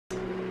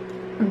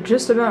I'm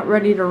just about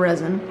ready to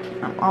resin.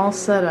 I'm all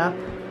set up.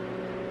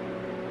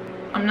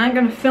 I'm not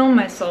going to film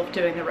myself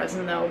doing the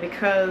resin though,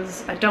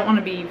 because I don't want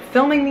to be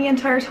filming the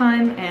entire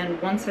time, and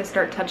once I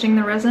start touching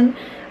the resin,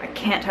 I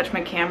can't touch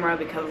my camera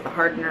because of the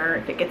hardener.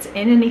 If it gets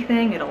in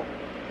anything, it'll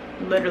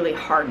literally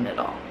harden it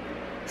all.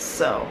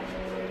 So,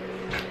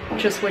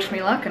 just wish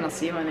me luck and I'll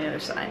see you on the other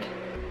side.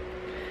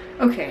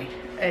 Okay,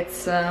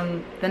 it's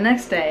the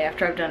next day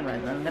after I've done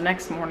resin, the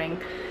next morning.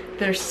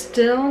 They're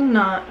still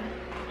not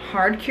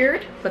hard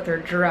cured, but they're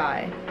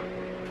dry.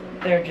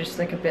 They're just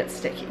like a bit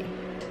sticky.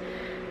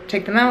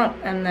 Take them out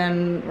and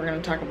then we're going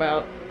to talk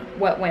about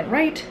what went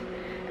right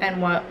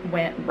and what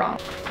went wrong.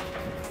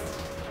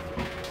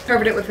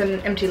 Covered it with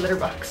an empty litter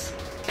box.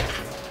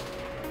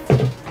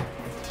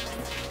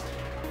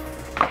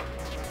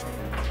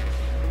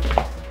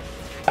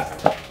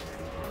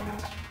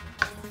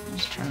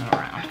 Just turn it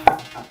around.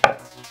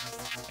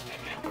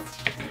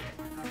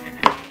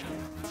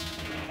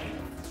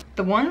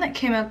 The one that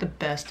came out the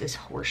best is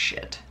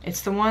horseshit.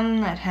 It's the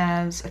one that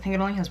has, I think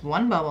it only has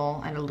one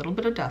bubble and a little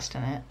bit of dust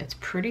in it. It's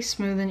pretty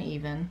smooth and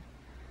even.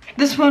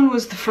 This one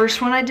was the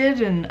first one I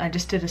did, and I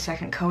just did a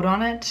second coat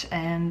on it,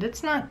 and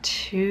it's not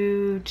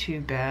too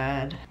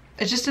bad.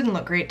 It just didn't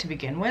look great to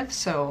begin with,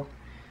 so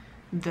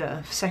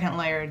the second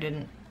layer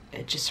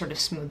it just sort of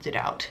smoothed it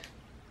out.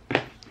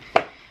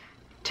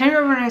 10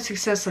 overnight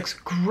success looks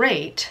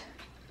great.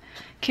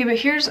 Okay, but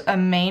here's a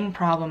main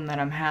problem that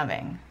I'm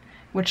having,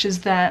 which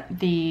is that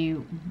the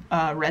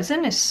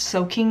resin is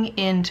soaking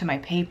into my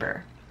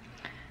paper.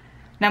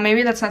 Now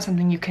maybe that's not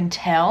something you can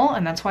tell,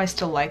 and that's why I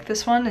still like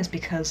this one, is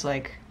because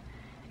like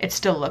it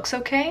still looks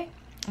okay,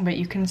 but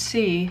you can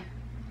see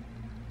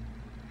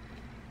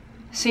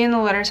in the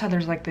letters how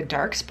there's like the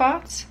dark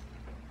spots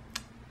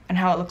and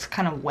how it looks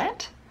kind of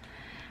wet.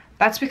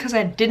 That's because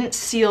I didn't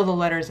seal the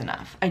letters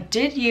enough. I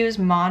did use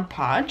Mod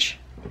Podge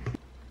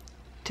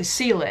to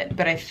seal it,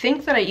 but I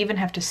think that I even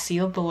have to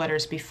seal the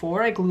letters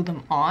before I glue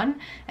them on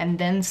and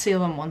then seal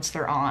them once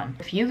they're on.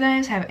 If you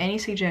guys have any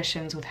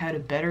suggestions with how to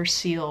better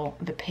seal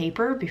the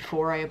paper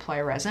before I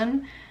apply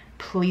resin,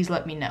 please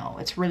let me know.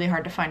 It's really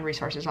hard to find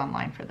resources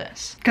online for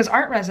this. Because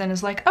art resin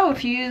is like, oh,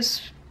 if you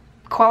use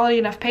quality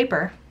enough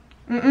paper,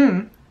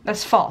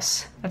 that's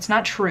false. That's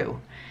not true.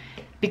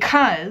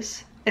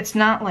 Because it's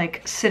not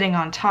like sitting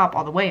on top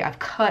all the way. I've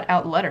cut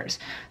out letters,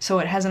 so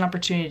it has an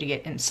opportunity to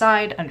get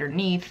inside,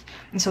 underneath,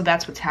 and so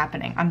that's what's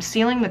happening. I'm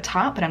sealing the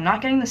top, but I'm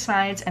not getting the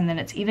sides, and then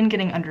it's even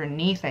getting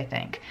underneath, I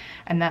think,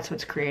 and that's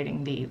what's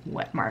creating the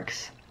wet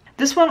marks.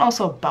 This one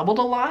also bubbled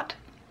a lot,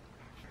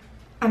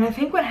 and I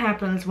think what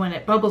happens when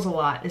it bubbles a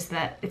lot is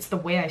that it's the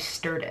way I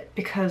stirred it,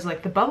 because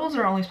like the bubbles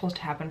are only supposed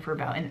to happen for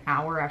about an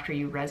hour after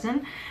you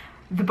resin.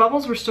 The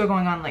bubbles were still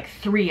going on like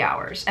 3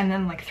 hours, and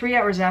then like 3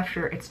 hours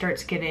after it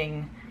starts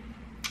getting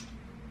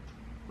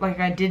like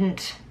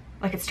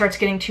it starts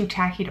getting too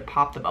tacky to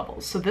pop the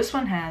bubbles. So this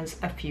one has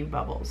a few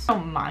bubbles. I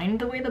don't mind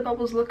the way the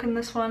bubbles look in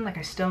this one. Like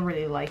I still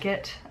really like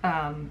it,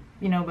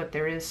 you know, but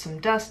there is some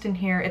dust in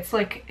here. It's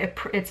like,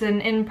 it's an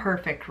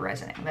imperfect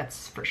resining,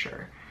 that's for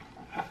sure.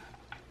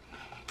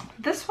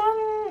 This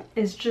one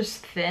is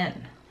just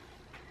thin.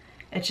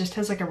 It just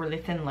has like a really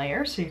thin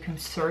layer, so you can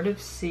sort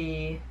of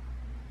see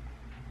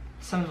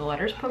some of the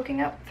letters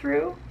poking up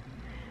through.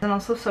 And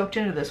also soaked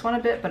into this one a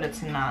bit, but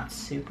it's not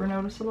super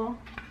noticeable.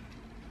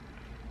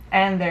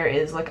 And there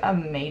is like a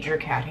major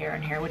cat hair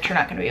in here, which you're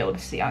not going to be able to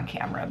see on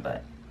camera,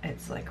 but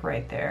it's like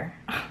right there.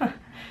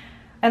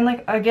 And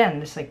like, again,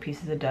 just like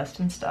pieces of dust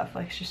and stuff,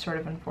 like it's just sort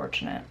of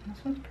unfortunate.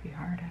 This one's pretty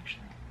hard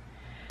actually.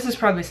 This is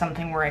probably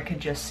something where I could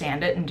just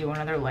sand it and do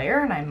another layer,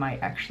 and I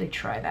might actually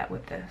try that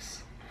with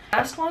this.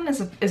 Last one is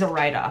a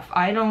write-off.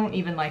 I don't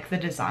even like the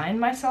design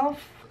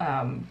myself,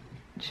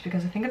 just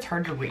because I think it's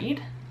hard to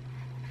read.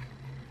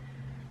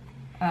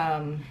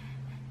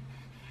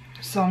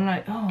 So I'm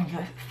not, oh,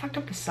 I fucked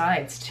up the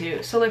sides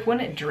too. So like when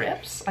it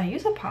drips, I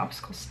use a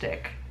popsicle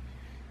stick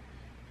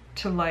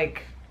to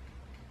like,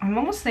 I'm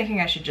almost thinking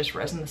I should just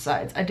resin the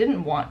sides. I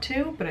didn't want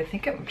to, but I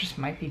think it just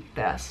might be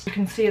best. You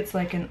can see it's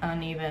like an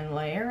uneven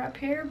layer up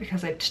here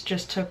because I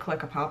just took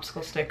like a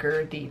popsicle stick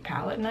or the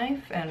palette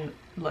knife, and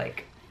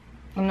like,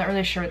 I'm not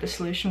really sure what the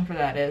solution for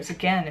that is.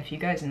 Again, if you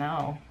guys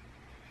know,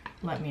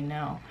 let me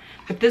know.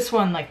 But this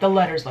one, like the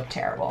letters look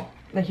terrible.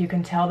 Like you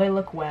can tell they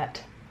look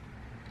wet.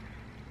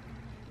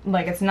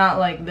 Like it's not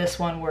like this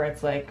one where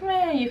it's like,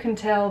 meh, you can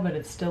tell, but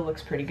it still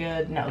looks pretty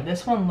good. No,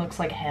 this one looks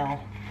like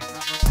hell.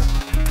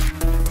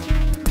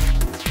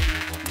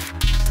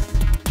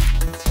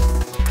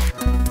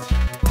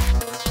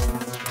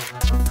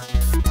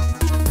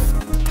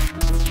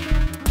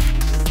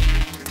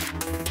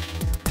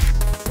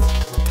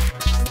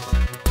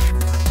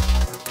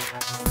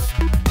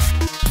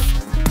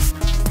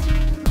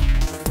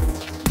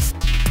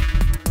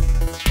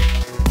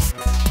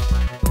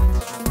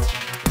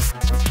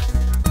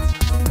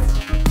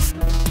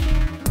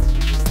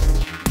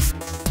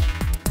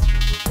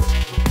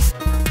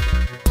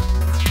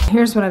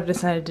 Here's what I've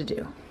decided to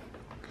do.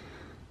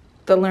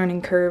 The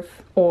learning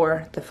curve,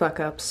 or the fuck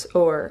ups,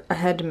 or I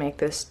had to make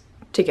this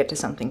to get to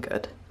something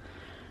good.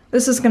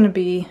 This is going to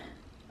be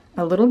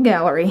a little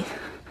gallery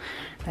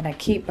that I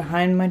keep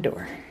behind my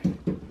door.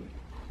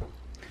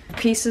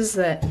 Pieces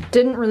that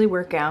didn't really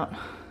work out,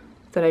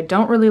 that I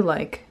don't really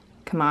like.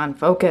 Come on,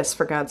 focus,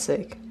 for God's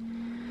sake.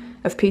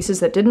 Of pieces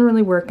that didn't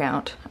really work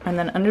out, and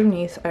then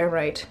underneath I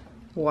write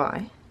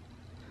why,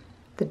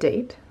 the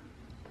date,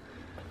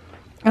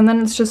 and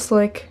then it's just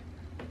like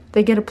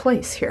they get a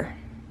place here.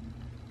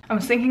 I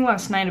was thinking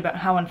last night about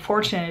how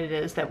unfortunate it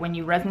is that when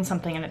you resin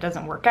something and it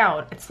doesn't work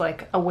out, it's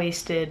like a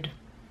wasted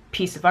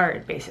piece of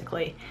art,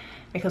 basically.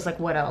 Because like,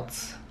 what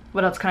else?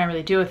 What else can I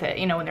really do with it?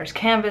 You know, when there's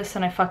canvas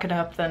and I fuck it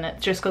up, then it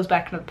just goes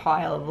back into the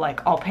pile of like,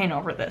 I'll paint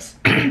over this.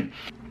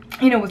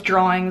 You know, with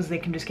drawings, they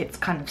can just get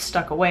kind of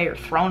stuck away or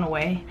thrown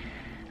away.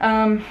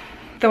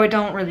 Though I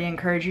don't really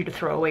encourage you to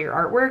throw away your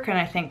artwork, and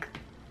I think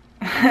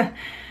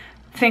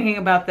thinking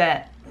about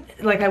that,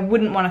 like I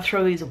wouldn't want to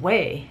throw these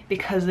away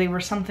because they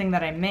were something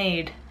that I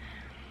made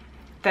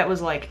that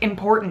was like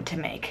important to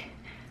make.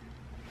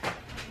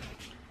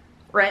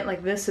 Right?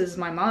 Like this is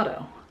my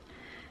motto.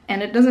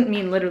 And it doesn't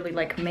mean literally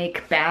like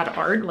make bad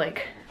art,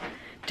 like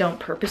don't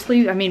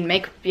purposely, I mean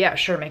yeah,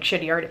 sure, make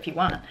shitty art if you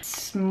want.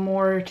 It's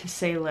more to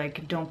say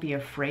like, don't be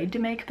afraid to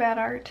make bad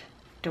art.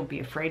 Don't be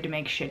afraid to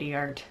make shitty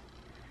art.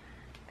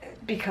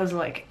 Because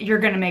like, you're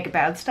gonna make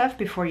bad stuff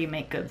before you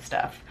make good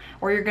stuff.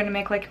 Or you're gonna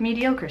make like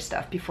mediocre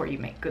stuff before you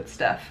make good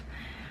stuff.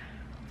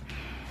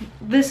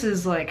 This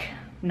is like,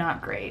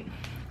 not great.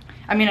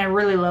 I mean, I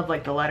really love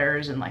like the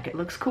letters and like it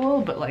looks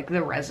cool, but like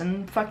the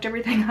resin fucked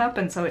everything up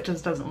and so it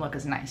just doesn't look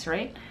as nice,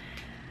 right?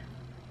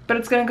 But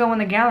it's gonna go in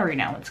the gallery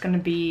now. It's gonna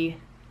be,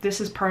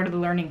 this is part of the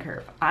learning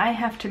curve. I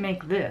have to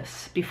make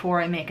this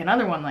before I make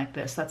another one like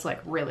this that's like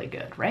really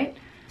good, right?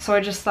 So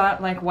I just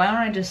thought like, why don't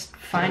I just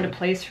find a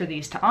place for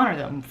these to honor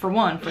them? For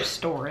one, for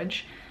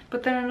storage,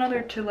 but then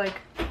another to like,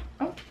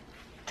 oh.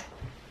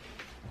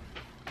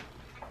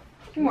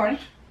 Good morning.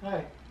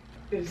 Hi,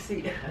 good to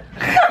see you.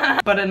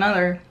 But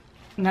another,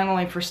 not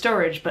only for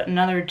storage, but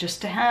another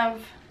just to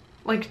have,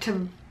 like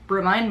to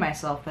remind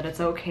myself that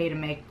it's okay to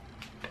make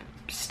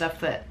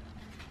stuff that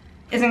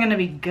isn't gonna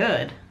be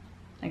good.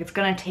 Like it's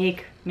gonna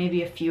take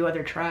maybe a few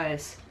other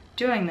tries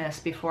doing this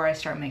before I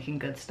start making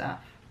good stuff.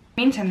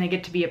 Meantime, they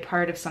get to be a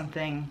part of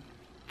something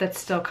that's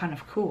still kind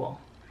of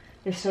cool.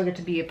 They still get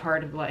to be a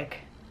part of like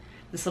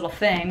this little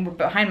thing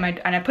behind my,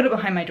 and I put it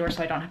behind my door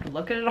so I don't have to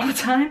look at it all the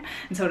time,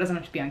 and so it doesn't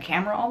have to be on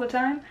camera all the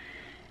time.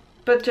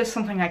 But just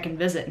something I can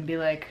visit and be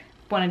like,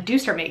 when I do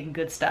start making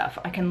good stuff,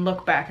 I can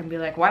look back and be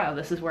like, wow,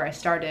 this is where I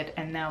started,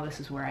 and now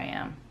this is where I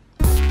am.